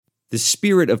The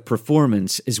spirit of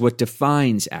performance is what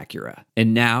defines Acura.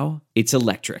 And now, it's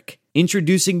electric.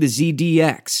 Introducing the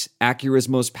ZDX, Acura's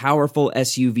most powerful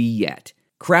SUV yet.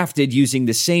 Crafted using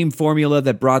the same formula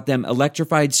that brought them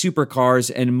electrified supercars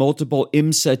and multiple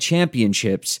IMSA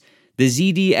championships, the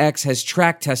ZDX has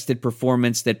track-tested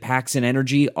performance that packs an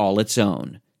energy all its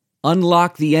own.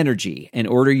 Unlock the energy and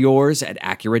order yours at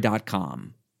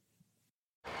Acura.com.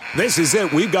 This is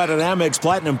it. We've got an Amex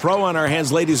Platinum Pro on our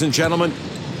hands, ladies and gentlemen.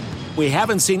 We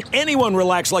haven't seen anyone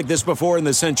relax like this before in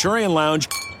the Centurion Lounge.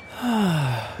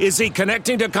 Is he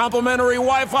connecting to complimentary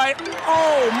Wi-Fi?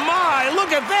 Oh, my! Look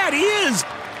at that! He is!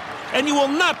 And you will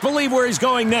not believe where he's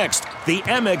going next. The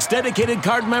Amex dedicated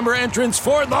card member entrance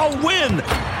for the win!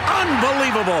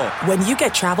 Unbelievable! When you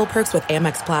get travel perks with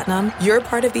Amex Platinum, you're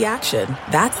part of the action.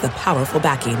 That's the powerful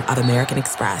backing of American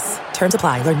Express. Terms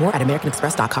apply. Learn more at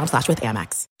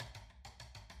americanexpress.com/withAmex.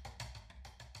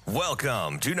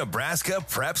 Welcome to Nebraska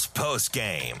Preps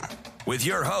Postgame with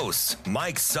your hosts,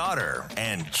 Mike Sauter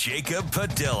and Jacob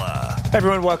Padilla. Hey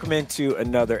everyone, welcome into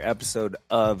another episode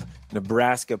of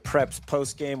Nebraska Preps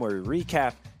Postgame, where we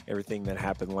recap everything that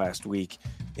happened last week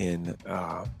in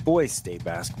boys state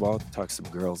basketball. Talk some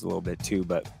girls a little bit too,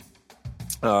 but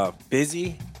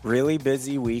really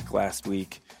busy week last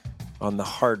week on the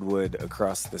hardwood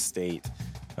across the state.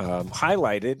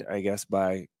 Highlighted, I guess,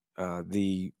 by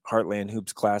the Heartland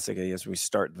Hoops Classic. I guess we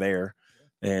start there,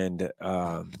 and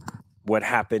what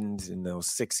happened in those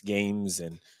 6 games,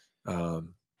 and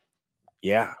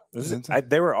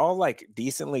they were all like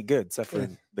decently good, except for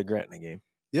the Gretna game.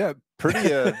 Yeah, pretty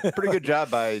good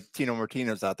job by Tino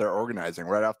Martinez out there organizing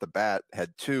right off the bat.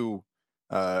 Had 2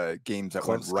 games that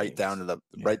went right down to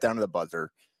the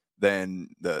buzzer. Then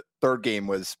the third game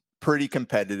was pretty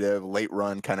competitive. Late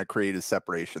run kind of created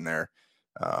separation there.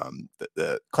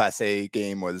 The Class A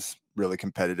game was really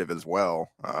competitive as well.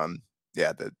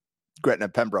 The Gretna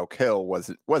Pembroke Hill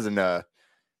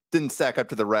didn't stack up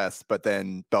to the rest, but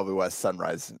then Bellevue West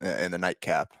Sunrise in the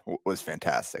nightcap was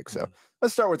fantastic. So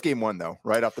let's start with game 1 though,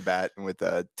 right off the bat, with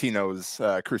Tino's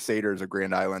Crusaders of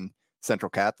Grand Island Central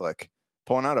Catholic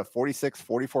pulling out a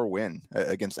 46-44 win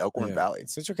against Elkhorn Valley.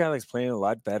 Central Catholic's playing a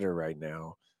lot better right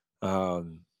now.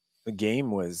 The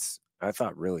game was, I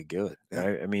thought, really good.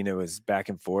 Yeah. I mean, it was back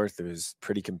and forth. It was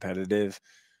pretty competitive.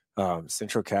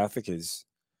 Central Catholic is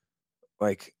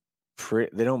like,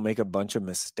 they don't make a bunch of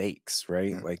mistakes,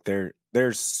 right? Yeah. Like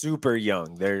they're super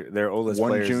young. Their oldest one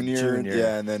player junior,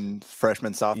 and then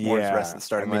freshmen, sophomores, rest of the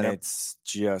starting lineup. It's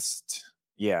just,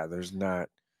 there's not.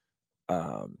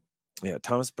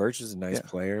 Thomas Birch is a nice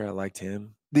player. I liked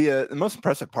him. The most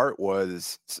impressive part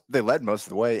was they led most of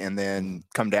the way, and then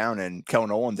come down, and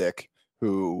Kellen Olendick,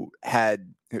 who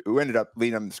ended up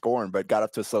leading them in scoring, but got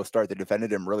up to a slow start. They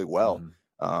defended him really well.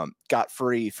 Got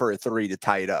free for a 3 to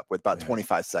tie it up with about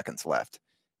 25 seconds left.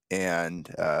 And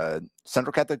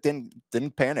Central Catholic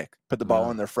didn't panic, put the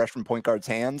ball in their freshman point guard's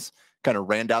hands, kind of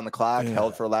ran down the clock,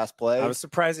 held for last play. I was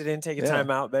surprised they didn't take a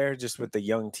timeout there, just with the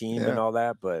young team and all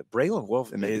that. But Braylon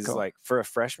Wolf is, like, for a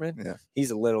freshman,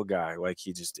 he's a little guy, like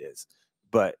he just is.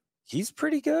 But he's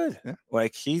pretty good. Yeah.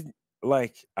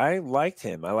 I liked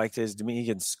him. I liked his demeanor. He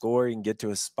can score. He can get to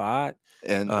a spot.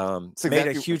 And made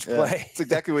a huge play. It's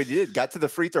exactly what he did. Got to the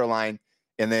free throw line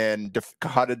and then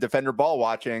caught a defender ball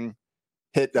watching,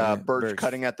 hit Birch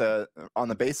cutting on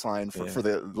the baseline for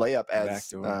the layup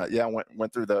as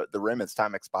went through the rim as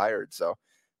time expired. So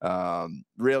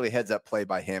really heads up play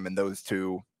by him, and those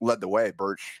two led the way.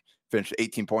 Birch finished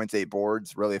 18 points, 8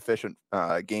 boards, really efficient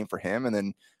game for him, and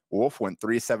then Wolf went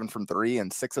 3-7 from 3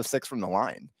 and 6 of 6 from the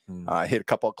line. Hit a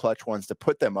couple of clutch ones to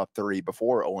put them up 3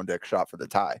 before Olendick shot for the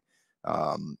tie.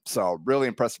 So really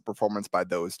impressive performance by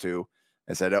those two.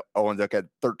 I said Olendick had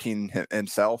 13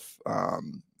 himself,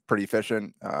 pretty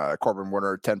efficient. Corbin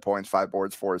Warner, 10 points, 5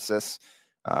 boards, 4 assists.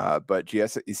 But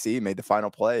GSEC made the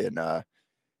final play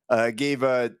and gave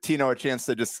Tino a chance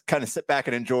to just kind of sit back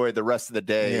and enjoy the rest of the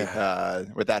day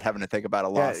without having to think about a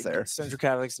loss there. Central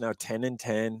Catholic's now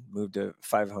 10-10, moved to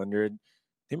 500.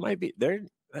 They might be there.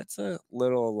 That's a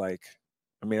little like,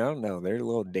 I mean, I don't know. They're a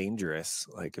little dangerous,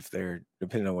 like if they're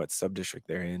depending on what sub-district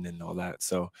they're in and all that.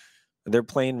 So they're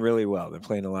playing really well. They're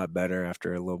playing a lot better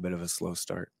after a little bit of a slow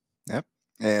start. Yep.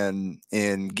 And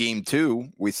in game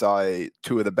 2, we saw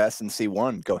 2 of the best in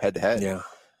C1 go head to head. Yeah.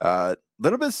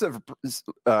 Little bit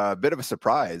of a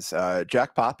surprise.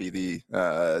 Jack Poppy, the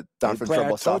Doniphan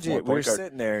Trumbull sophomore. We were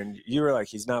sitting there, and you were like,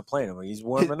 "He's not playing." I'm like, "He's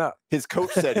warming up." His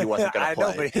coach said he wasn't going to play. I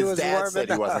know, but his dad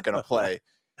said he wasn't going to play.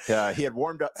 He had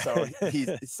warmed up, so he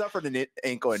suffered an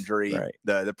ankle injury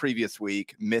the previous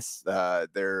week. Missed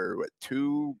their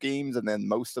 2 games, and then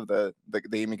most of the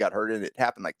game he got hurt in. It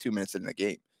happened like 2 minutes into the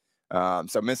game.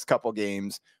 So missed a couple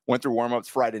games, went through warmups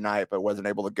Friday night, but wasn't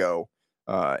able to go.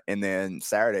 And then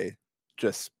Saturday,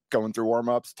 just going through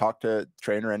warmups, talked to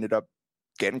trainer, ended up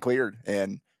getting cleared.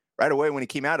 And right away when he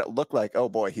came out, it looked like, oh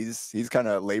boy, he's kind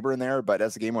of laboring there. But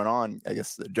as the game went on, I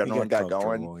guess the adrenaline got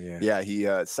going. Yeah, he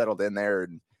settled in there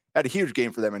and had a huge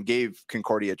game for them and gave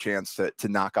Concordia a chance to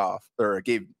knock off, or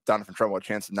gave Donovan Trumbull a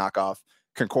chance to knock off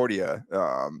Concordia,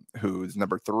 who's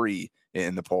number 3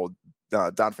 in the poll.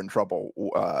 Donovan Trumbull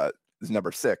is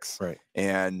number 6, right?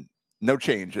 And no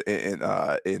change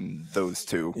in those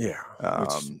two. Yeah,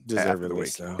 which deserve the week.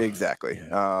 So. Exactly.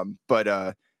 Yeah.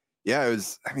 But yeah, it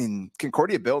was. I mean,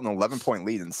 Concordia built an 11-point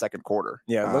lead in the second quarter.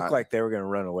 Yeah, it looked like they were going to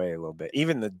run away a little bit.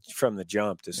 Even from the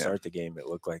jump to start the game, it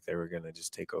looked like they were going to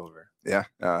just take over. Yeah,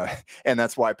 and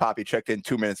that's why Poppy checked in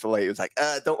 2 minutes late. He was like,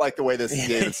 "Don't like the way this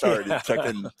game started." He checked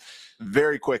in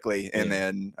very quickly, and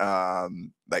then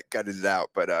gutted it out.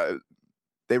 But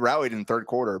they rallied in the third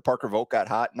quarter. Parker Volk got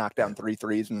hot, knocked down 3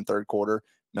 threes in the third quarter.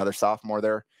 Another sophomore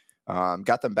there.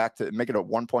 Got them back to make it a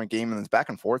 1-point game, and it's back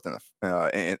and forth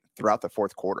throughout the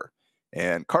fourth quarter.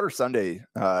 And Carter Sunday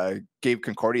gave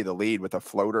Concordia the lead with a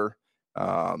floater,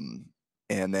 and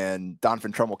then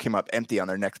Donovan Trumbull came up empty on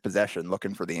their next possession,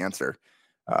 looking for the answer.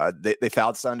 They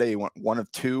fouled Sunday. He went 1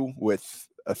 of 2 with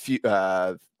a few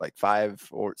 5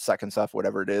 or seconds left,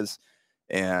 whatever it is,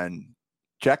 and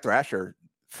Jack Thrasher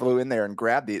flew in there and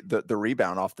grabbed the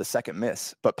rebound off the second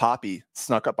miss, but Poppy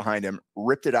snuck up behind him,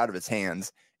 ripped it out of his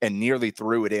hands, and nearly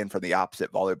threw it in from the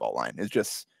opposite volleyball line. It's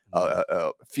just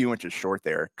a few inches short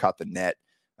there, caught the net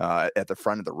at the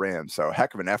front of the rim. So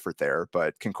heck of an effort there,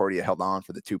 but Concordia held on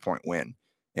for the 2-point win.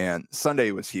 And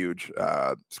Sunday was huge.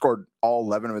 Scored all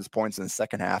 11 of his points in the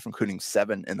second half, including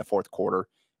 7 in the fourth quarter.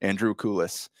 And Drew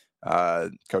Koulis,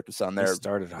 coach's son there, he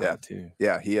started hot too.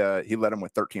 Yeah, he led him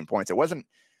with 13 points. It wasn't.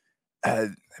 I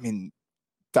mean,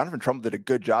 Donovan Trumbull did a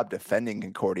good job defending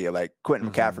Concordia. Like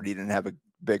Quentin McCafferty didn't have a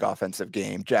big offensive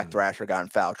game. Jack Thrasher got in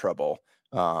foul trouble.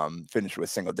 Finished with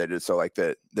single digits. So like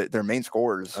their main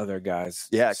scorers, other guys,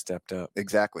 stepped up.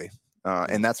 Exactly.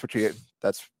 And that's what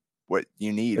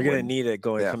you need. They're gonna need it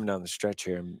coming down the stretch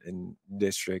here in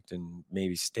district and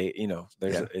maybe state.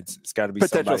 It's got to be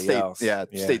potential somebody state, else.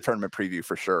 State tournament preview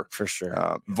for sure. For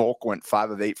sure. Volk went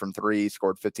 5 of 8 from 3,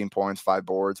 scored 15 points, 5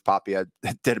 boards. Poppy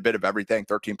did a bit of everything: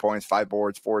 13 points, 5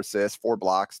 boards, 4 assists, 4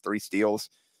 blocks, 3 steals.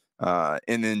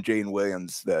 And then Jaden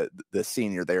Williams, the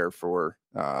senior there for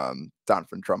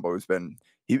Donovan Trumbull, who's been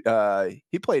he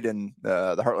played in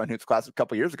the Heartland Hoops Classic a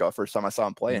couple years ago. First time I saw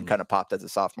him play, and kind of popped as a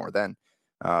sophomore then.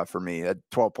 For me, had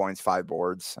 12 points, 5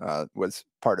 boards, was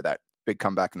part of that big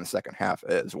comeback in the second half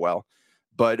as well.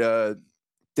 But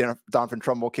Donovan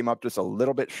Trumbull came up just a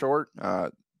little bit short.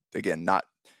 Again, not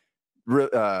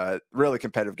really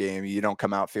competitive game. You don't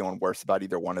come out feeling worse about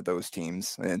either one of those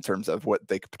teams in terms of what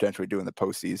they could potentially do in the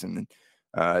postseason.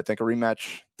 I think a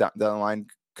rematch down the line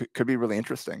could be really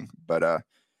interesting. But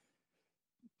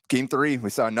Game 3, we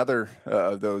saw another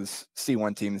of those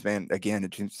C1 teams, man. Again,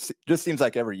 it just seems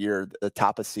like every year the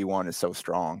top of C1 is so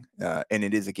strong. And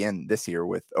it is again this year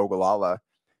with Ogallala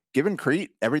giving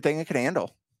Crete everything it could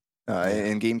handle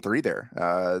in Game 3 there.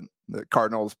 The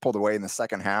Cardinals pulled away in the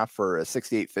second half for a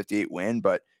 68-58 win,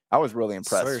 but I was really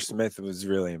impressed. Sawyer Smith was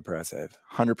really impressive.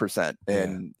 100%.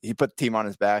 And he put the team on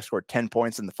his back, scored 10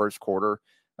 points in the first quarter,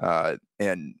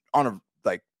 and on a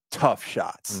tough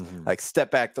shots, like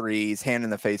step back threes, hand in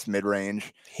the face mid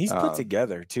range. He's put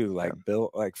together too,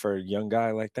 built for a young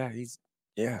guy like that. He's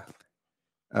a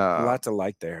lot to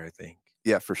like there, I think.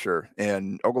 Yeah, for sure.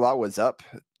 And Ogallala was up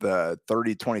the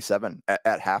 30-27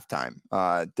 at halftime.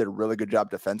 Did a really good job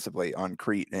defensively on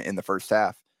Crete in the first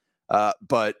half.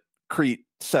 But Crete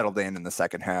settled in the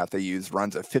second half. They used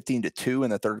runs of 15-2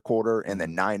 in the third quarter and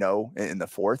then 9-0 in the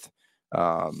fourth.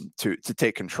 To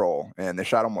take control, and they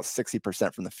shot almost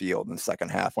 60% from the field in the second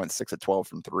half, went 6 of 12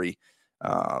 from 3.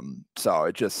 So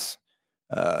it just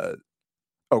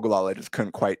Ogallala just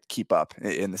couldn't quite keep up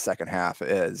in the second half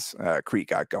as Crete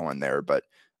got going there. But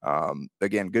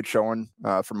again, good showing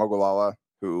from Ogallala,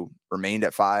 who remained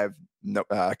at 5. No,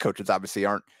 coaches obviously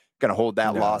aren't going to hold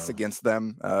that loss against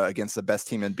them, against the best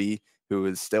team in B, who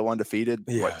is still undefeated.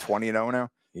 20-0 now.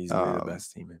 He's really the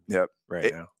best team in now.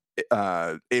 Now.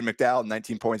 Aiden McDowell,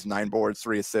 19 points, 9 boards,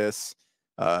 3 assists.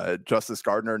 Justice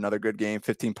Gardner, another good game,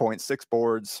 15 points, 6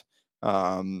 boards.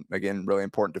 Again, really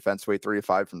important defense way, 3 of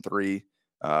 5 from 3.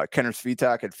 Kenner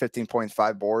Svitak had 15 points,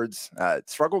 5 boards.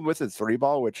 Struggled with his 3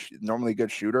 ball, which is normally a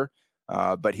good shooter.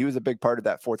 But he was a big part of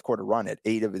that fourth quarter run at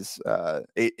 8 of his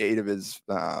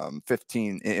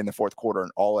 15 in the fourth quarter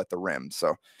and all at the rim.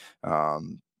 So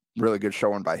really good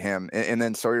showing by him. And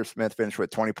then Sawyer Smith finished with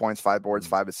 20 points, 5 boards,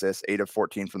 5 assists, 8 of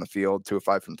 14 from the field, 2 of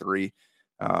 5 from 3.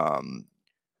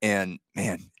 And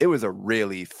man, it was a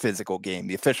really physical game.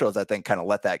 The officials, I think, kind of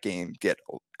let that game get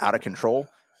out of control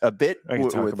a bit. I can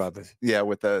talk about this. Yeah,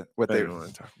 with they want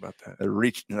to talk about that. The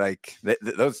reach, like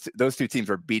those two teams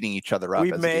were beating each other up.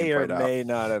 We as may the game or played may out.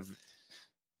 not have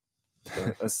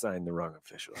assigned the wrong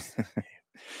officials.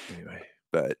 Anyway,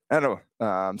 but I don't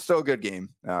know. Still a good game.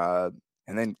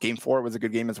 And then game 4 was a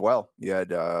good game as well. You had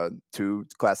 2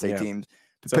 Class A teams.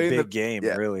 It's a big game,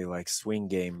 really, like swing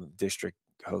game, district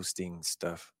hosting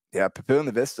stuff. Yeah, Papillion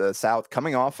La Vista South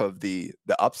coming off of the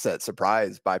upset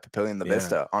surprise by Papillion La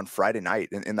Vista on Friday night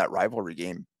in that rivalry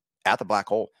game at the Black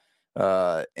Hole.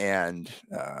 And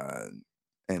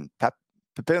Papillion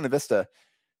La Vista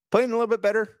playing a little bit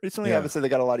better recently. Obviously, they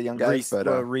got a lot of young guys.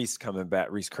 Reese coming back,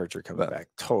 Reese Kircher coming back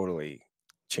totally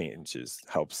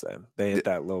helps them. They hit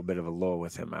that little bit of a lull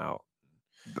with him out.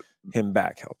 Him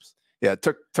back helps. Yeah,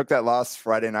 took that loss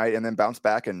Friday night and then bounced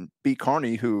back and beat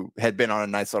Kearney, who had been on a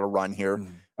nice little run here.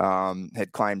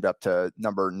 Had climbed up to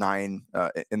number 9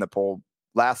 in the poll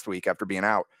last week after being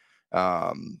out.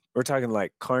 We're talking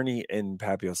like Kearney and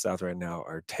Papio South right now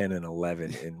are 10 and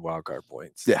 11 in wildcard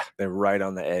points. Yeah, they're right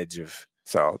on the edge of.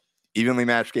 So evenly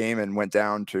matched game and went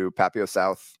down to Papio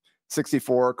South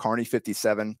 64, Kearney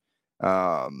 57.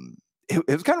 It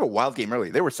was kind of a wild game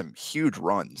early. There were some huge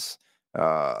runs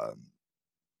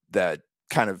that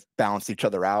kind of balanced each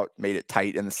other out, made it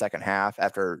tight in the second half.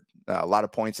 After a lot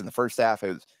of points in the first half,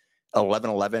 it was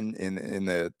 11-11 in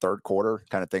the third quarter.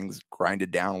 Kind of things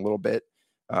grinded down a little bit.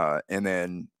 And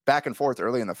then back and forth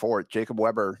early in the fourth, Jacob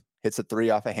Weber hits a 3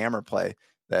 off a hammer play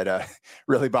that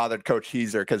really bothered Coach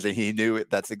Heiser because he knew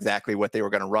that's exactly what they were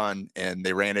going to run, and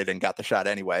they ran it and got the shot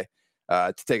anyway.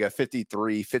 To take a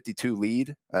 53-52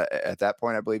 lead at that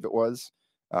point, I believe it was,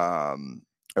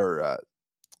 or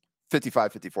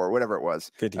 55-54, whatever it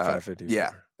was. 55-54.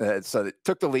 Yeah. So they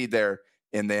took the lead there,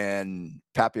 and then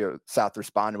Papio South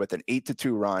responded with an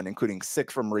 8-2 run, including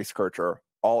 6 from Reese Kircher.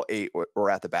 All 8 were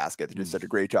at the basket. They just did a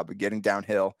great job of getting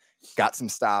downhill, got some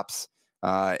stops,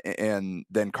 and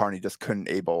then Kearney just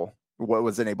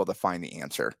wasn't able to find the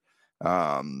answer.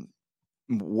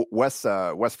 Wes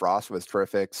Frost was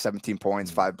terrific. 17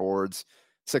 points, 5 boards,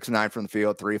 6 of 9 from the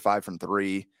field, 3 of 5 from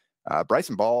 3.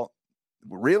 Bryson Ball,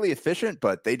 really efficient,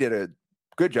 but they did a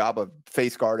good job of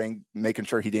face guarding, making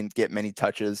sure he didn't get many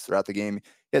touches throughout the game.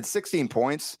 He had 16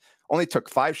 points, only took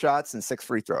 5 shots and 6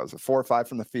 free throws, 4 of 5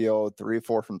 from the field, 3 of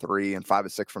 4 from 3, and 5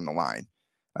 of 6 from the line.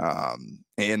 And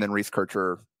then Reese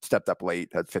Kircher stepped up late,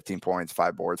 had 15 points,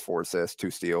 5 boards, 4 assists, 2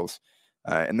 steals.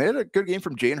 And they had a good game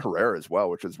from Jane Herrera as well,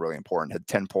 which was really important. Had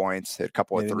 10 points, hit a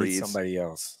couple of threes. Somebody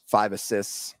else. 5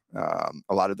 assists, a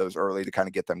lot of those early to kind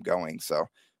of get them going. So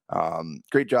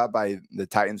great job by the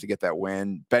Titans to get that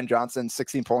win. Ben Johnson,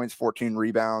 16 points, 14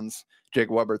 rebounds.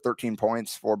 Jake Weber, 13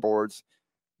 points, 4 boards.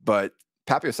 But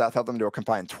Papio South held them to a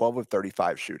combined 12 of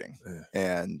 35 shooting.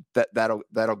 And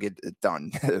that'll get it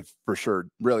done for sure.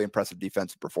 Really impressive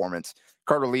defensive performance.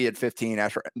 Carter Lee had 15,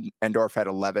 Asher Endorf had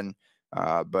 11.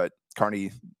 But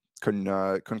Kearney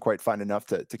couldn't quite find enough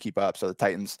to keep up. So the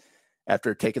Titans,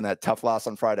 after taking that tough loss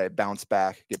on Friday, bounce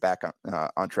back, get back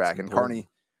on track. And Kearney,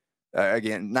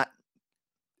 again,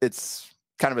 it's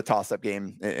kind of a toss-up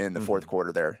game in the fourth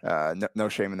quarter there. No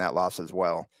shame in that loss as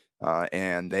well.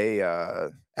 And they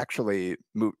actually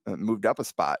moved up a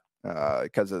spot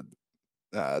because of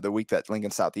the week that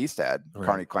Lincoln Southeast had. Right.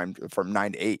 Kearney climbed from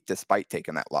 9 to 8 despite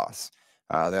taking that loss.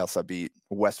 They also beat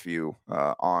Westview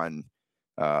on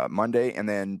Monday and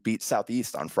then beat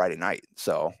Southeast on Friday night.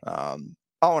 So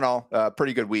all in all,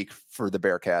 pretty good week for the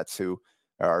Bearcats, who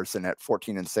are sitting at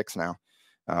 14-6 now.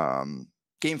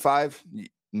 Game 5, you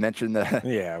mentioned that.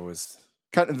 Yeah, it was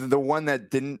kind of the one that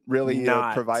didn't really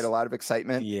provide a lot of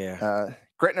excitement. Yeah.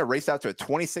 Gretna raced out to a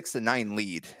 26-9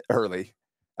 lead early.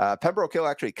 Pembroke Hill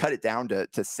actually cut it down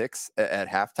to 6 at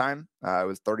halftime. It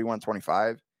was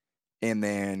 31-25. And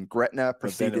then Gretna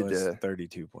proceeded to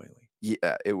 32-point lead.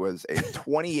 Yeah, it was a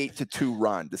 28-2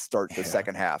 run to start the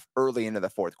second half, early into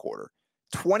the fourth quarter.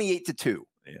 28-2.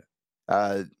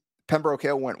 Yeah. Pembroke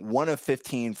Hill went 1 of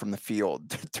 15 from the field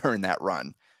during that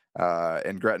run.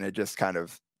 And Gretna just kind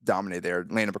of dominated there.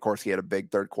 Landon Pekorski had a big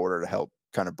third quarter to help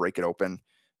kind of break it open.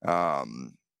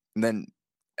 And then,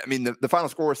 I mean, the final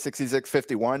score was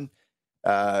 66-51.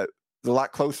 A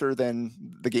lot closer than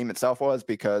the game itself was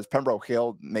because Pembroke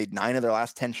Hill made 9 of their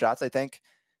last 10 shots, I think,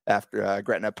 after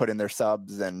Gretna put in their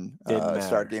subs and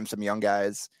started getting some young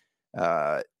guys.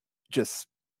 Just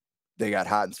they got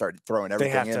hot and started throwing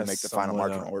everything in to make the final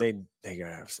margin order. They got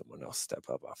to have someone else step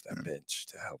up off that bench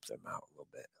to help them out a little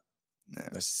bit. Yeah.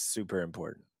 That's super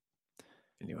important.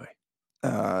 anyway.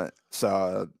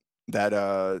 So that,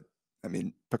 I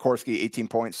mean, Pekorski, 18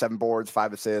 points, 7 boards,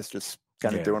 5 assists, just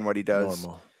kind of doing what he does.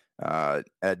 Normal.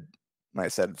 Ed, like I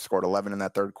said, scored 11 in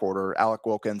that third quarter. Alec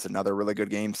Wilkins, another really good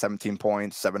game, 17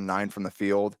 points, 7-9 from the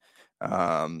field.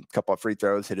 Couple of free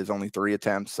throws, hit his only 3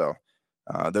 attempts. So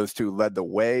those two led the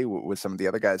way with some of the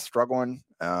other guys struggling.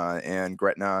 And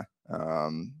Gretna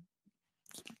kind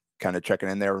of checking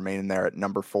in there, remaining there at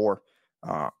number 4.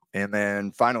 And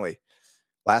then finally,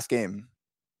 last game,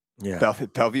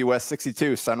 Bellevue West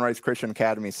 62, Sunrise Christian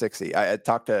Academy 60. I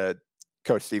talked to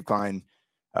Coach Steve Klein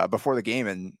before the game,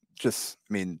 and just,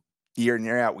 I mean, year in,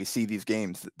 year out, we see these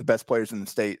games, the best players in the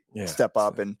state step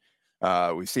up, and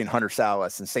we've seen Hunter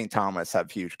Salas and St. Thomas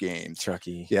have huge games.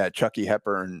 Chucky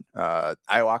Hepburn,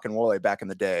 Iowakan back in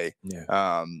the day.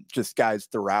 Just guys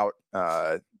throughout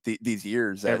these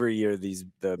years. Every year,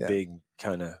 big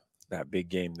kind of that big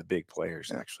game, the big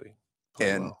players actually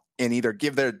play well. And either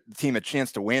give their team a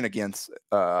chance to win against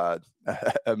a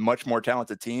much more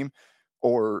talented team,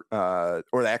 or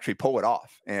they actually pull it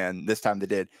off. And this time they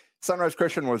did. Sunrise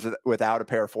Christian was without a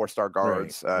pair of 4-star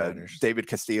guards. David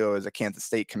Castillo is a Kansas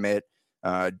State commit.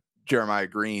 Jeremiah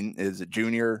Green is a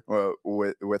junior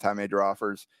with high major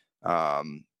offers.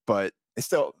 But it's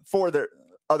still, for their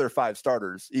other 5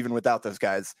 starters, even without those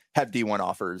guys, have D1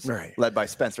 offers, led by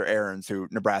Spencer Aarons, who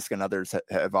Nebraska and others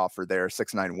have offered their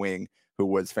 6'9" wing, who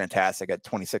was fantastic at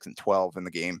 26 and 12 in the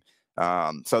game.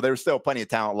 So there was still plenty of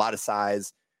talent, a lot of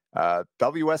size.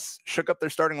 Bellevue West shook up their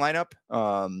starting lineup.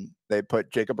 They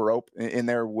put Jacob Arope in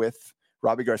there with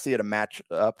Robbie Garcia to match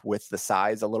up with the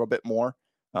size a little bit more,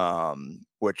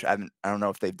 which I don't know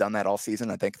if they've done that all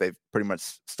season. I think they've pretty much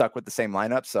stuck with the same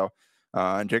lineup. So,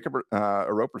 and Jacob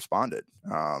Arope responded.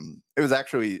 It was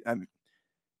actually, I'm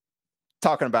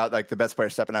talking about like the best player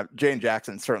stepping up. Jane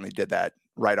Jackson certainly did that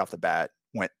right off the bat.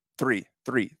 Went 3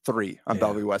 on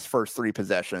Bellevue West first 3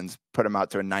 possessions, put them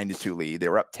out to a 9-2 lead. They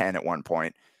were up 10 at one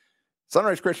point.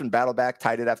 Sunrise Christian battled back,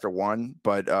 tied it after 1,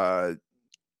 but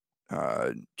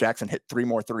Jackson hit 3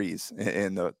 more threes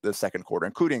in the second quarter,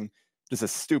 including just a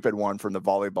stupid one from the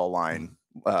volleyball line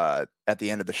at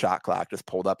the end of the shot clock, just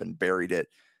pulled up and buried it.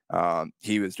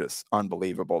 He was just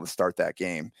unbelievable to start that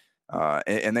game.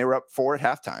 And they were up 4 at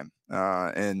halftime.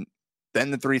 And then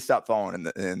the 3 stopped falling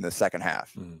in the second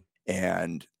half.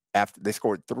 And after they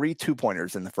scored 3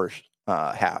 2-pointers in the first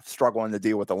half, struggling to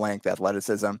deal with the length,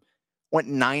 athleticism, went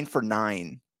 9 for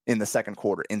 9 in the second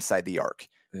quarter inside the arc,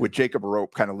 with Jacob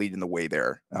Arope kind of leading the way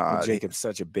there. Jacob's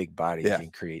such a big body, he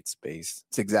can create space.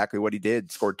 It's exactly what he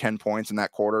did. Scored 10 points in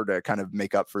that quarter to kind of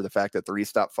make up for the fact that 3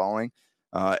 stopped falling.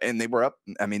 And they were up.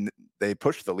 I mean, they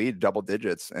pushed the lead double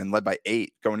digits and led by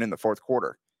 8 going in the fourth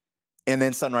quarter. And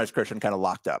then Sunrise Christian kind of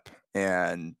locked up,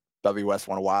 and Bellevue West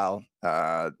won a while.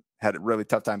 Had a really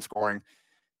tough time scoring.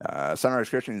 Sunrise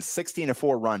Christian's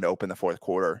 16-4 run to open the fourth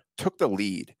quarter, took the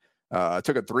lead,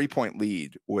 took a 3-point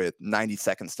lead with 90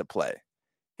 seconds to play.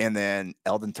 And then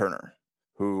Eldon Turner,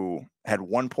 who had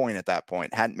 1 point at that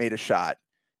point, hadn't made a shot.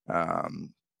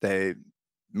 They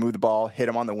moved the ball, hit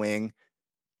him on the wing,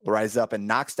 rises up and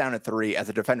knocks down a 3 as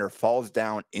a defender falls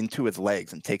down into his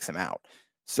legs and takes him out.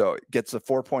 So gets a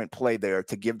 4-point play there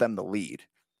to give them the lead.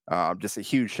 Just a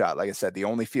huge shot. Like I said, the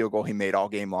only field goal he made all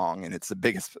game long, and it's the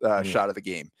biggest shot of the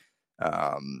game.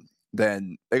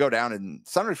 Then they go down, and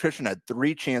Sunrise Christian had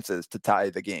 3 chances to tie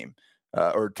the game,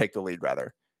 or take the lead,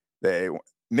 rather. They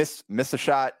missed a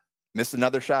shot, missed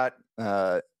another shot,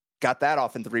 got that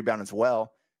offensive rebound as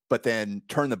well, but then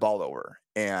turned the ball over.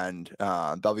 And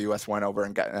WS went over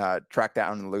and got tracked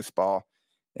down the loose ball,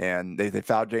 and they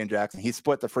fouled Jane Jackson. He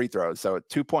split the free throws. So a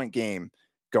 2-point game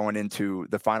going into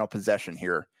the final possession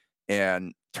here.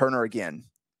 And Turner again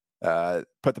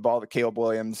put the ball to Caleb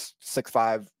Williams,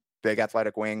 6'5", big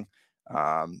athletic wing.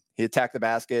 He attacked the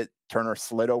basket. Turner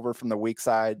slid over from the weak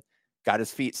side, got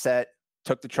his feet set,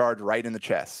 took the charge right in the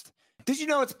chest. Did you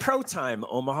know it's pro time,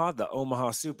 Omaha? The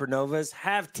Omaha Supernovas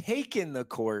have taken the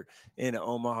court in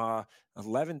Omaha.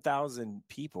 11,000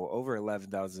 people, over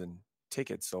 11,000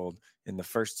 tickets sold in the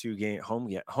first 2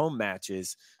 home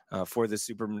matches for the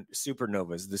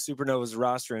Supernovas. The Supernovas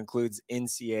roster includes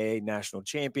NCAA national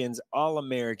champions,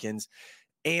 All-Americans,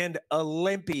 and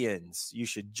Olympians. You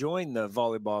should join the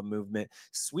volleyball movement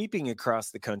sweeping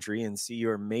across the country and see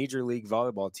your Major League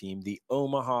Volleyball team, the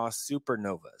Omaha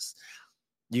Supernovas.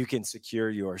 You can secure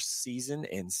your season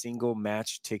and single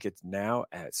match tickets now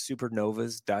at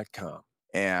supernovas.com.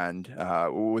 And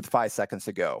with 5 seconds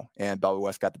to go, and Bellevue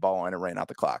West got the ball and it ran out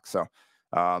the clock. So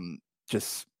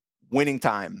just winning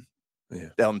time.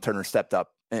 Eldon Turner stepped up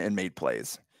and made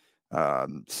plays.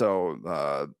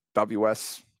 So Bellevue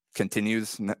West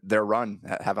continues their run.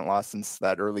 Haven't lost since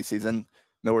that early season.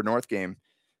 Millward North game.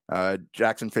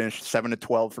 Jackson finished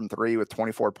 7-12 from 3 with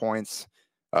 24 points.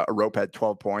 Arope had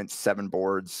 12 points, 7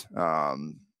 boards.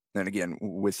 And again,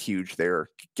 was huge there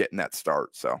getting that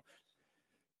start. So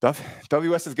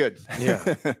WS is good.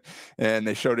 Yeah. And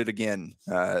they showed it again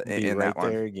in right that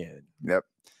one. there again. Yep.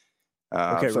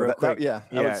 Okay, so real quick.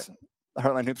 That was the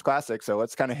Heartland Hoops Classic. So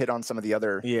let's kind of hit on some of the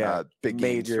other big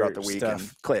games throughout the week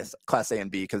stuff. And Class A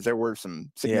and B, because there were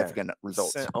some significant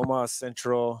results. Omaha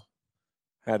Central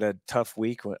had a tough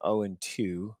week, went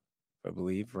 0-2, I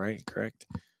believe, right? Correct?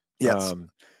 Yes.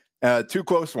 2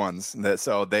 close ones.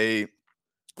 So they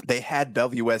had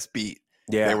WS beat.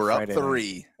 Yeah, they were Friday up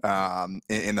 3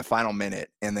 in the final minute,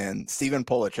 and then Steven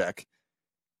Polacek,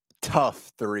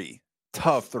 tough three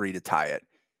to tie it,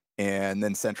 and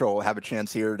then Central will have a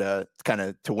chance here to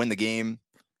win the game.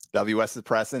 WS is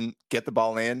pressing, get the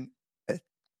ball in.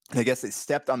 I guess they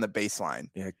stepped on the baseline.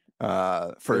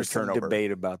 For a turnover. Some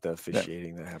debate about the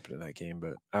officiating that happened in that game,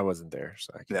 but I wasn't there,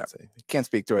 so I can't say anything. Can't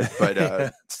speak to it,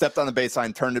 but stepped on the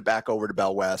baseline, turned it back over to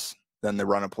Bell West. Then they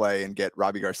run a play and get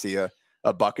Robbie Garcia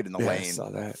a bucket in the lane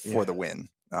for the win.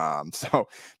 So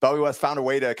Bell West found a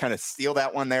way to kind of steal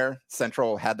that one there.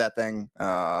 Central had that thing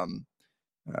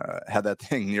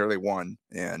nearly won,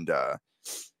 and I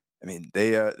mean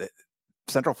they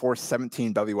Central forced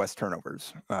 17 WS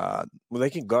turnovers. Well, they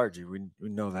can guard you. We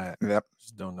know that. Yep.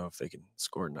 Just don't know if they can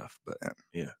score enough, but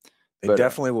they But,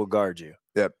 definitely will guard you.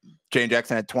 Yep. Jane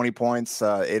Jackson had 20 points,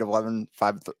 8 of 11,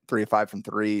 3 of 5 from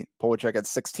 3. Polacek had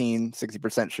 16,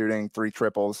 60% shooting, 3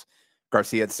 triples.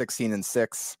 Garcia had 16 and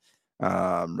 6.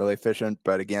 Really efficient,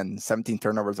 but again, 17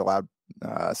 turnovers allowed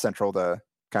Central to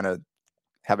kind of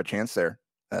have a chance there.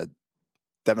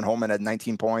 Devin Holman had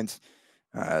 19 points.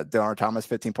 Dylan Thomas,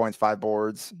 15 points, 5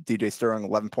 boards. DJ Sterling,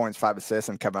 11 points, 5 assists,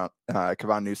 and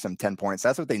Kevon Newsom, 10 points.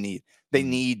 That's what they need. They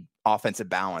need offensive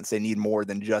balance. They need more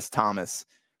than just Thomas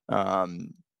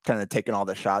kind of taking all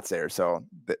the shots there. So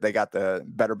they got the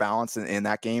better balance in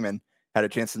that game and had a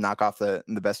chance to knock off the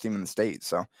best team in the state.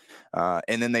 So,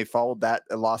 and then they followed that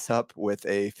loss up with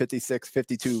a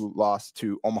 56-52 loss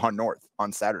to Omaha North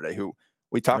on Saturday, who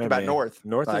we talked about.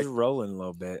 North is rolling a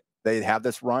little bit. They have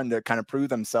this run to kind of prove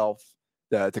themselves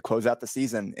to close out the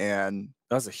season, and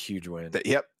that was a huge win.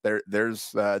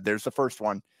 There's the first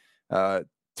one.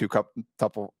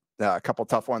 Couple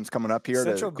tough ones coming up here.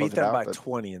 Central beat them by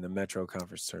 20 in the Metro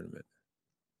Conference tournament.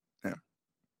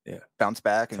 Yeah. Bounce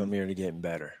back. Tell me you're getting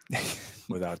better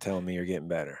without telling me you're getting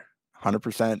better.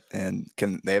 100%. And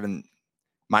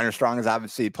Minor Strong has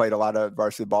obviously played a lot of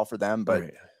varsity ball for them,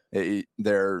 but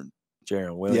they're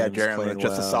Jaron Williams. Jaron Williams,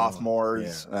 just the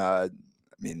sophomores. Yeah. I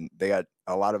mean, they got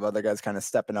a lot of other guys kind of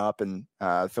stepping up and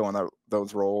filling out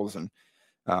those roles. And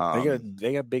they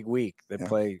got a big week. They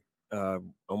play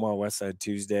Omaha Westside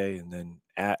Tuesday, and then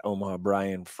at Omaha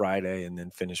Bryan Friday, and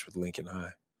then finish with Lincoln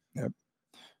High. Yep.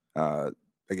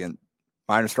 Again,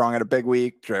 Minor Strong had a big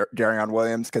week. Jarion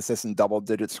Williams, consistent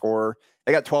double-digit scorer.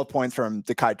 They got 12 points from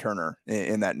Dekai Turner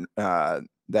in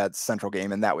that Central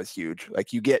game, and that was huge.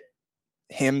 Like, you get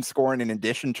him scoring in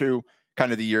addition to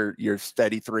kind of your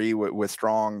steady 3 with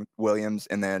Strong, Williams,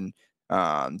 and then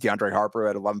DeAndre Harper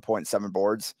at 11.7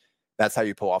 boards. That's how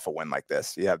you pull off a win like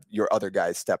this. You have your other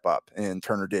guys step up, and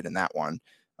Turner did in that one.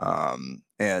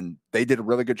 And they did a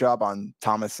really good job on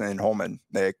Thomas and Holman.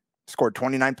 They scored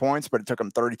 29 points, but it took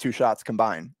them 32 shots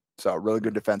combined. So really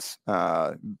good defense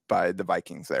by the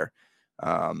Vikings there.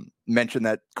 Mentioned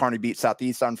that Kearney beat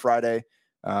Southeast on Friday.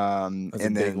 That's a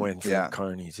big win for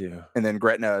Kearney too. And then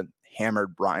Gretna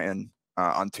hammered Bryan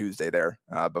on Tuesday there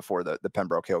before the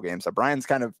Pembroke Hill game. So Bryan's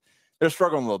they're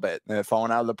struggling a little bit. They've fallen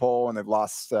out of the poll, and they've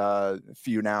lost a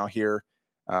few now here.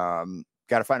 Got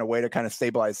to find a way to kind of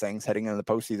stabilize things heading into the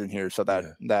postseason here, so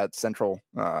that Central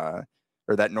or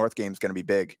that North game is going to be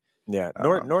big. Yeah,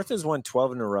 North has won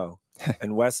 12 in a row,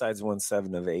 and Westside's won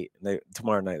 7 of 8.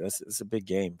 Tomorrow night, it's a big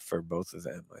game for both of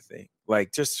them, I think.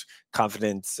 Like, just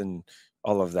confidence and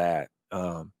all of that.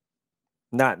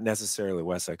 Not necessarily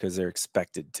Westside, because they're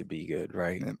expected to be good,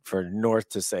 right? Yeah. For North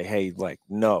to say, hey,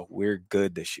 no, we're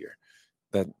good this year.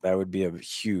 That would be a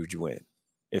huge win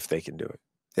if they can do it.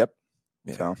 Yep.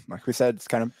 Yeah. So, like we said, it's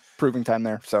kind of proving time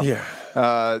there. So,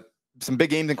 some big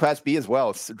games in Class B as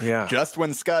well. Just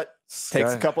when Scott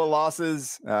takes a couple of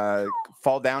losses,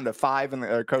 fall down to 5 in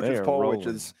the coaches poll, rolling, which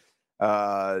is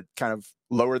kind of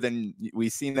lower than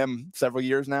we've seen them several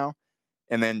years now.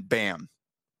 And then, bam,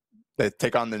 they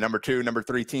take on the number 2, number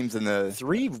 3 teams in the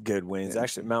 3 good wins.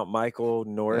 Actually, Mount Michael,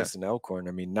 Norris, and Elkhorn.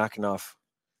 I mean, knocking off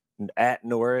at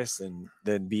Norris and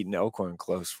then beating Elkhorn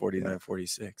close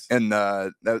 49-46. And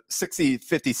the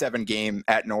 60-57 game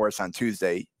at Norris on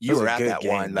Tuesday, you were at that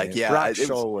game, one. Man. Like, yeah, Brock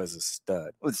Scholl was a stud.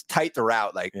 It was tight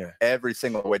throughout, like every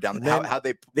single way down. Then, how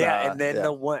they and then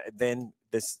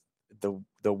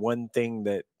the one thing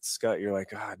that Scott, you're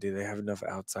like, do they have enough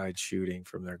outside shooting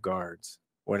from their guards?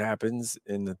 What happens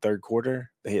in the third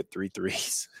quarter? They hit 3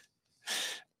 threes.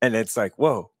 And it's like,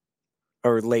 whoa.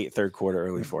 Or late third quarter,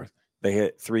 early fourth. They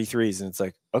hit 3 threes, and it's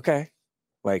like, okay.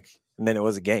 Like, and then it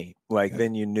was a game. Like,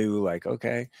 then you knew, like,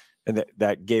 okay. And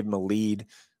that gave them a lead.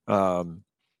 And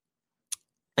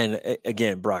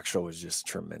again, Brock Scholl was just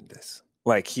tremendous.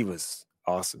 Like, he was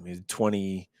awesome. He was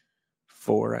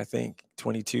 24, I think,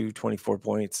 22, 24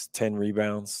 points, 10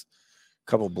 rebounds,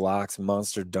 a couple blocks,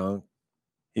 monster dunk.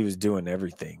 He was doing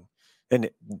everything. And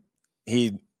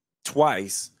he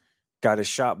twice got a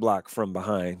shot block from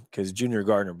behind because Junior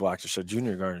Gardner blocked a shot.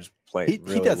 Junior Gardner's playing really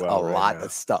well. He does a lot of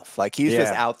stuff. Like, he's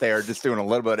just out there just doing a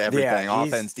little bit of everything,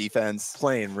 offense, defense.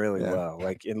 Playing really well.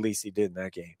 Like, at least he did in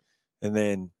that game. And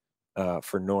then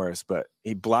for Norris, but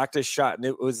he blocked a shot, and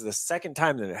it was the second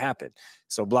time that it happened.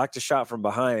 So blocked a shot from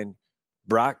behind.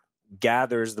 Brock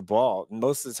gathers the ball. And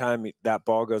most of the time, that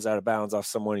ball goes out of bounds off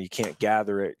someone. You can't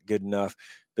gather it good enough.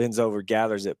 Bends over,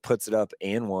 gathers it, puts it up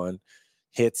and one,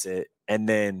 hits it. And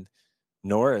then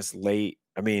Norris late,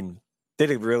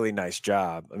 did a really nice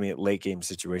job. Late game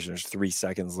situation, there's 3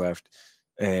 seconds left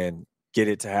and get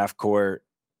it to half court.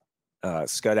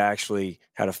 Scott actually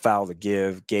had a foul to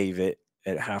gave it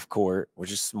at half court,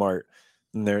 which is smart.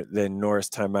 And then Norris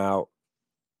timeout,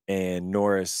 and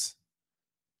Norris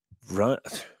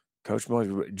Coach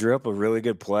Moore drew up a really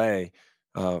good play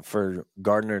for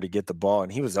Gardner to get the ball,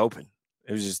 and he was open.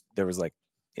 It was just, there was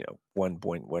 1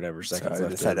 point whatever seconds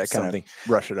left. Just had to kind of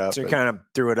rush it up. So kind of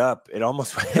threw it up. It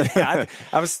almost went. I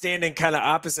was standing kind of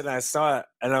opposite, and I saw it,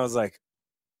 and I was like,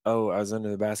 oh, I was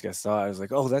under the basket. I saw it. I was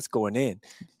like, oh, that's going in,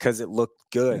 because it looked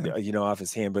good, off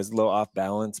his hand, but it's a little off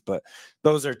balance. But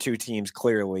those are 2 teams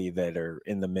clearly that are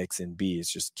in the mix in B.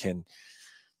 It's just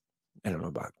I don't know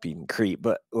about beating Crete,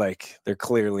 but they're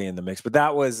clearly in the mix. But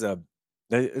that was a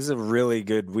really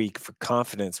good week for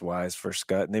confidence-wise for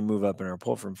Scott, and they move up in our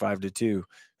poll from 5-2,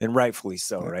 and rightfully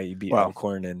so, right? You beat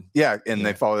Elkhorn, and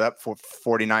they followed up for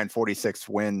 49-46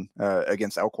 win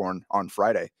against Elkhorn on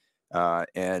Friday,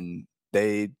 and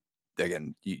they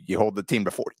again you hold the team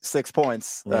to 46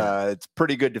 points. It's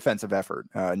pretty good defensive effort.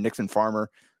 Nixon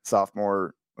Farmer,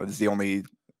 sophomore, was the only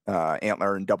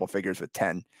antler in double figures with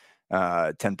 10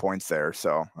 points there.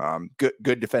 So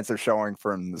good defensive showing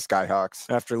from the Skyhawks.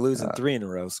 After losing 3 in a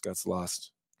row, Scott's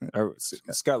lost.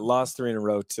 Scott lost 3 in a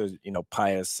row to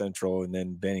Pius Central, and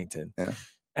then Bennington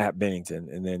at Bennington,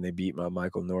 and then they beat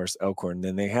Michael Norris Elkhorn. And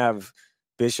then they have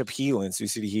Bishop Heelan. Sioux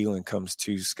City Heelan comes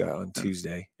to Scott on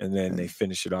Tuesday, and then they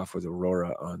finish it off with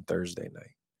Aurora on Thursday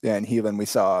night. Yeah, and Heelan we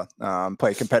saw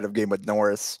play a competitive game with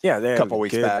Norris. A couple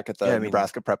weeks back at the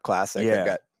Nebraska Prep Classic. They've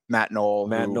got Matt Knoll.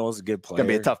 Matt Knoll's a good player. It's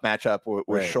going to be a tough matchup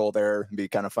with Scholl there. It'd be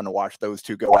kind of fun to watch those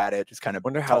 2 go at it. Just kind of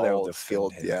wonder how they'll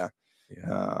defend field.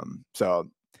 So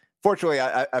fortunately,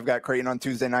 I've got Creighton on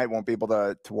Tuesday night. Won't be able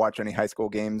to watch any high school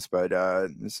games, but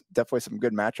there's definitely some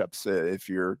good matchups if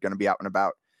you're going to be out and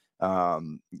about.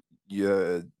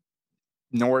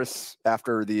 Norris,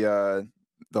 after the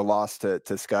loss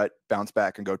to Scott, bounce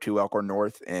back and go to Elkhorn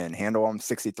North and handle them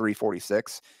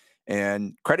 63-46.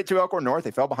 And credit to Elkhorn North,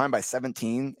 they fell behind by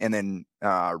 17 and then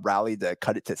rallied to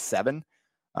cut it to 7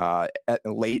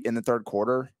 late in the third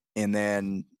quarter. And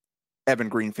then Evan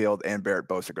Greenfield and Barrett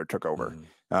Bosiger took over,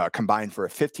 combined for a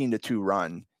 15-2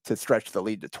 run to stretch the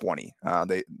lead to 20.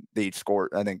 They each scored,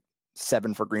 I think,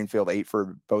 7 for Greenfield, 8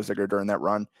 for Bosiger during that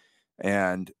run.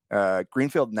 And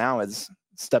Greenfield now has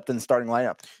stepped in the starting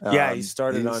lineup. He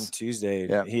started on Tuesday.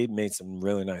 Yeah. He made some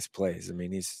really nice plays.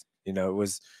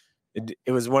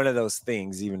 It was one of those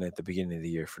things, even at the beginning of the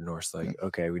year for North,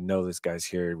 okay, we know this guy's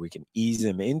here. We can ease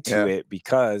him into it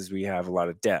because we have a lot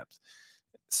of depth.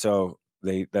 So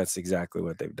that's exactly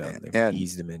what they've done. They've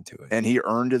eased him into it. And he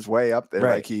earned his way up there.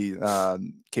 Right. He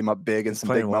came up big in some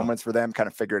big moments for them, kind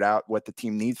of figured out what the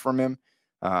team needs from him.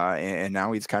 And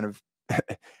now he's kind of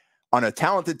on a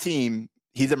talented team.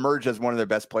 He's emerged as one of their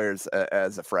best players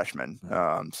as a freshman.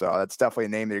 So that's definitely a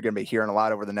name that you're going to be hearing a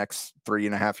lot over the next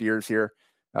 3.5 years here.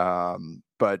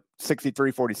 But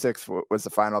 63-46 was the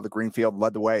final. The Greenfield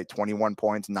led the way, 21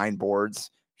 points, 9 boards,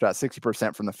 shot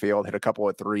 60% from the field, hit a couple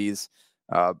of threes.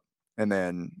 And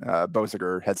then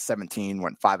Bosiger had 17,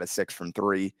 went 5 of 6 from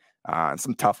 3. And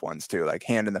some tough ones too, like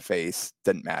hand in the face,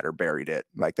 didn't matter, buried it.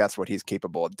 Like that's what he's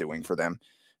capable of doing for them.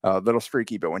 A little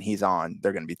streaky, but when he's on,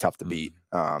 they're going to be tough to beat.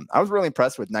 I was really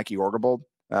impressed with Nike Orgabold.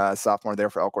 sophomore there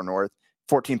for Elkhorn North.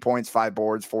 14 points, 5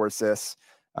 boards, 4 assists.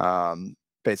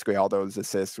 Basically, all those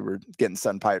assists were getting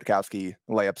Sutton Pietkowski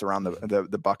layups around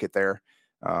the bucket there.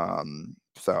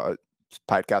 So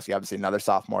Pietkowski, obviously another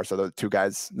sophomore. So those two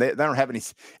guys, they don't have any.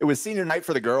 It was senior night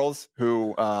for the girls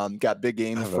who got big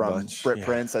games from Britt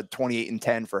Prince at 28 and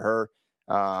 10 for her.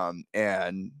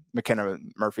 And McKenna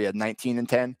Murphy had 19 and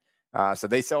 10. So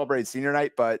they celebrated senior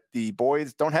night, but the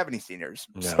boys don't have any seniors.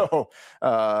 No. So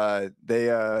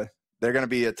they're going to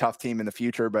be a tough team in the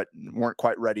future, but weren't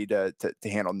quite ready to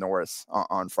handle Norris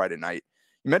on Friday night.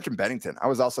 You mentioned Bennington. I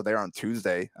was also there on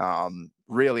Tuesday.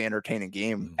 Really entertaining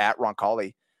game at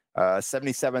Roncalli.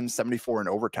 77-74 in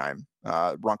overtime.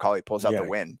 Roncalli pulls out the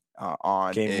win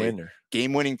on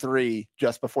game-winning 3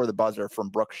 just before the buzzer from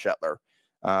Brooke Shetler.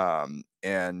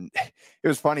 And it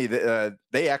was funny that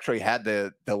they actually had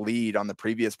the lead on the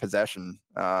previous possession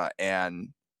and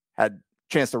had a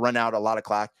chance to run out a lot of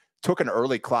clock. Took an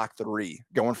early clock 3,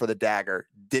 going for the dagger,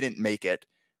 didn't make it.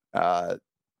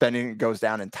 Bennington goes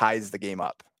down and ties the game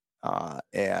up,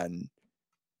 and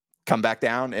come back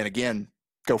down and again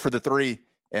go for the 3,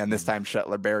 and this time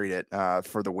Shetler buried it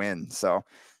for the win. So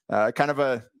kind of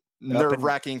a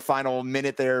nerve-wracking final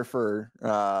minute there for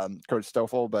Coach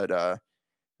Stoffel, but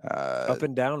up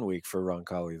and down week for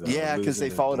Roncalli though. Yeah, because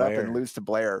they followed up and lose to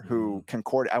Blair, who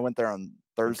Concordia. I went there on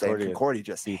Thursday. Concordia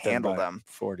just handled them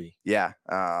 40. Yeah,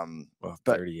 well,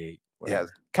 38. Whatever. Yeah,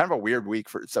 kind of a weird week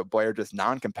so Blair just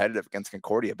non-competitive against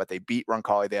Concordia, but they beat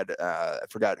Roncalli. They had I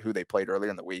forgot who they played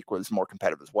earlier in the week was more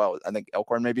competitive as well. I think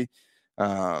Elkhorn maybe.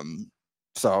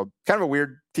 So kind of a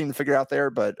weird team to figure out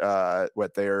there, but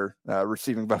what they're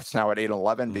receiving votes now at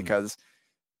 8-11 because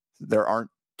there aren't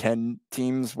 10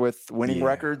 teams with winning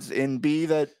records in B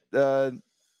that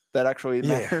actually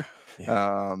matter.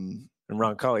 Yeah. And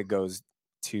Roncalli goes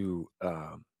to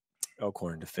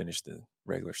Elkhorn to finish the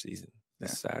regular season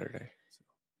this Saturday.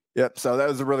 Yep. So that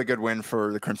was a really good win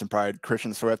for the Crimson Pride.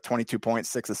 Christian Swift, 22 points,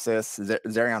 6 assists.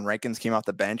 Zarion Rankins came off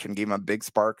the bench and gave him a big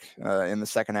spark in the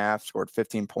second half, scored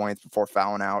 15 points before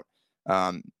fouling out.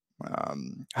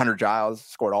 Hunter Giles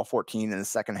scored all 14 in the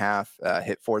second half,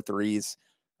 hit 4 threes,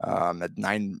 had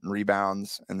 9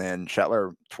 rebounds. And then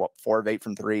Shetler, 4 of 8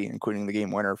 from 3, including the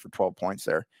game winner for 12 points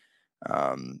there.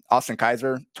 Austin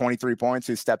Kaiser, 23 points,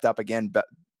 who stepped up again.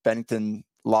 Bennington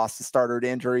lost the starter to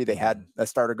injury. They had a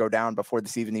starter go down before the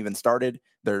season even started.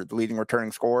 They're the leading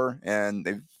returning scorer, and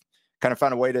they've kind of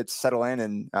found a way to settle in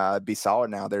and be solid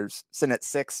now. They're sitting at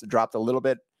 6, dropped a little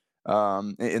bit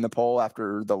in the poll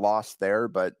after the loss there,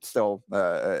 but still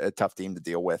a tough team to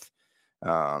deal with.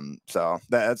 So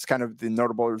that's kind of the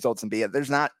notable results in B.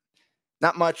 There's not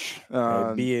much.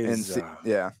 B is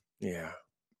something.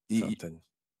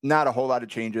 Not a whole lot of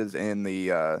changes in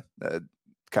the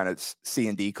kind of C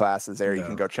and D classes there. You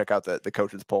can go check out the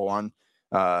coaches poll on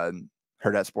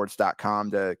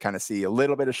herdetsports.com to kind of see a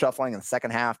little bit of shuffling in the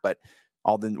second half, but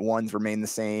all the ones remain the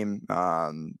same.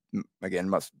 Again,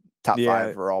 most top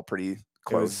 5 are all pretty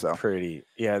close. So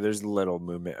there's little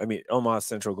movement. I mean, Omaha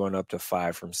Central going up to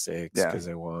 5 from 6 because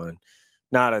they won.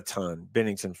 Not a ton.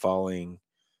 Bennington falling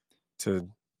to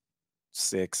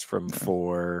 6 from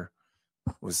 4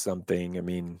 was something. I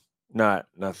mean,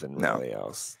 nothing really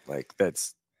else. Like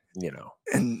that's,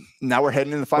 And now we're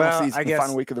heading in the final season, the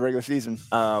final week of the regular season.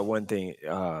 One thing,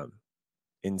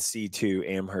 in C2,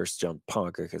 Amherst jumped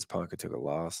Ponca because Ponca took a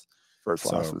loss.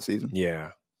 First loss of the season.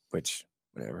 Yeah, which,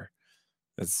 whatever.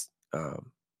 That's,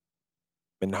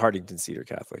 and Hartington Cedar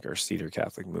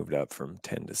Catholic moved up from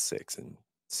 10 to 6 in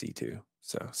C2.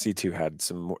 So C2 had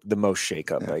the most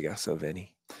shakeup, I guess, of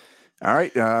any. All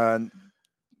right. Going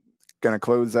to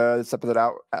close this episode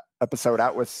out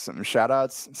with some shout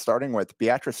outs, starting with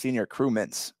Beatrice Senior Crew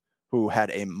Mints, who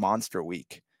had a monster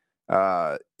week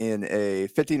in a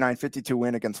 59-52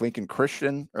 win against Lincoln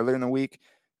Christian earlier in the week.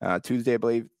 Tuesday, I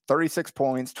believe, 36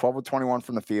 points, 12 of 21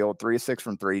 from the field, 3 of 6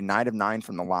 from 3, 9 of 9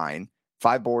 from the line,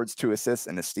 5 boards, 2 assists,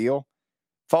 and a steal.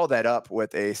 Followed that up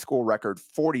with a school record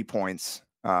 40 points,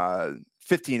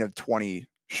 15 of 20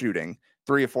 shooting,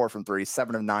 3 of 4 from 3,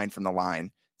 7 of 9 from the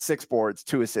line, 6 boards,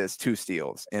 2 assists, 2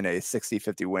 steals in a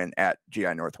 60-50 win at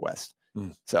GI Northwest.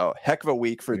 So heck of a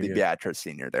week for the Beatrice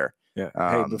Senior there. Yeah.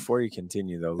 Hey, before you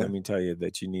continue though, let me tell you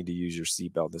that you need to use your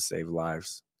seatbelt to save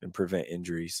lives and prevent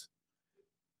injuries.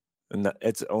 And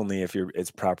it's only if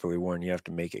it's properly worn. You have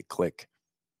to make it click.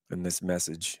 And this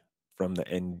message from the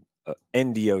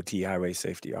NDOT Highway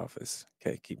Safety Office.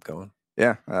 Okay, keep going.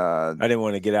 Yeah. I didn't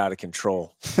want to get out of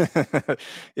control.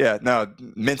 Yeah, no,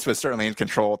 Mintz was certainly in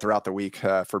control throughout the week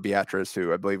for Beatrice,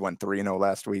 who I believe went 3-0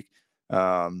 last week.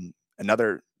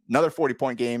 Another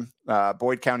 40-point game.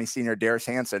 Boyd County senior Darius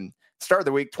Hansen, start of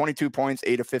the week, 22 points,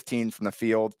 8 of 15 from the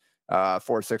field, 4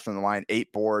 of 6 from the line,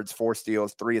 8 boards, 4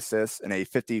 steals, 3 assists, and a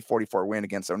 50-44 win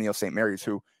against O'Neill St. Mary's,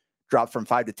 who dropped from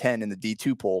 5 to 10 in the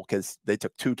D2 poll because they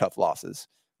took 2 tough losses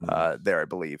there, I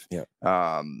believe. Yeah.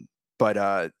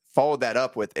 But followed that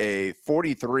up with a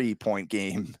 43-point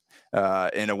game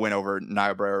in a win over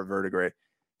Niobrara Verdigre.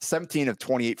 17 of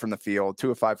 28 from the field, 2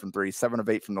 of 5 from 3, 7 of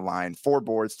 8 from the line, 4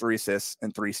 boards, 3 assists,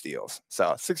 and 3 steals.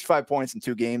 So 65 points in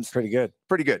 2 games. Pretty good.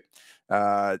 Pretty good.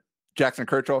 Jackson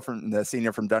Kirchhoff, from the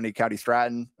senior from Dundee County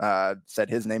Stratton, said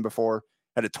his name before,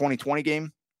 had a 20-20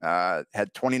 game,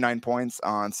 had 29 points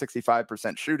on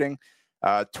 65% shooting,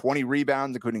 20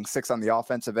 rebounds, including 6 on the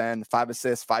offensive end, 5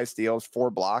 assists, 5 steals,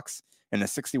 4 blocks, and a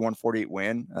 61-48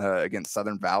 win against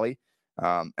Southern Valley.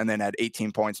 And then had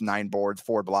 18 points, 9 boards,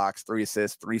 4 blocks, 3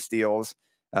 assists, 3 steals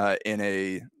in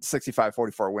a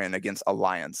 65-44 win against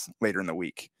Alliance later in the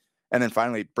week. And then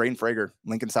finally, Braden Frager,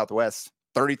 Lincoln Southwest,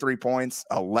 33 points,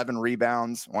 11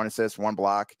 rebounds, 1 assist, 1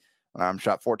 block.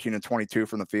 Shot 14 of 22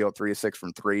 from the field, 3 of 6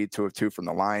 from 3, 2 of 2 from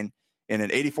the line, in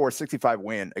an 84-65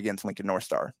 win against Lincoln North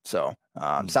Star. So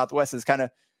Southwest is kind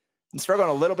of struggling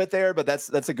a little bit there, but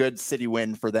that's a good city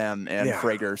win for them. And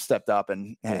Frager stepped up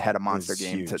and had a monster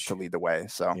game to lead the way.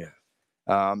 So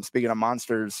speaking of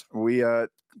monsters, we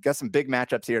got some big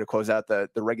matchups here to close out the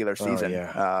regular season.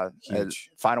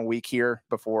 Final week here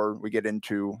before we get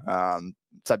into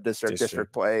sub-district,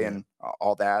 district play and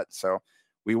all that. So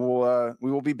we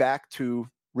will be back to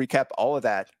recap all of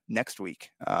that next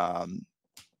week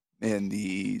in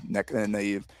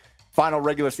the final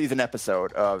regular season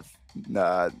episode of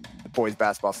the boys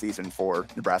basketball season for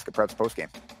Nebraska Preps postgame.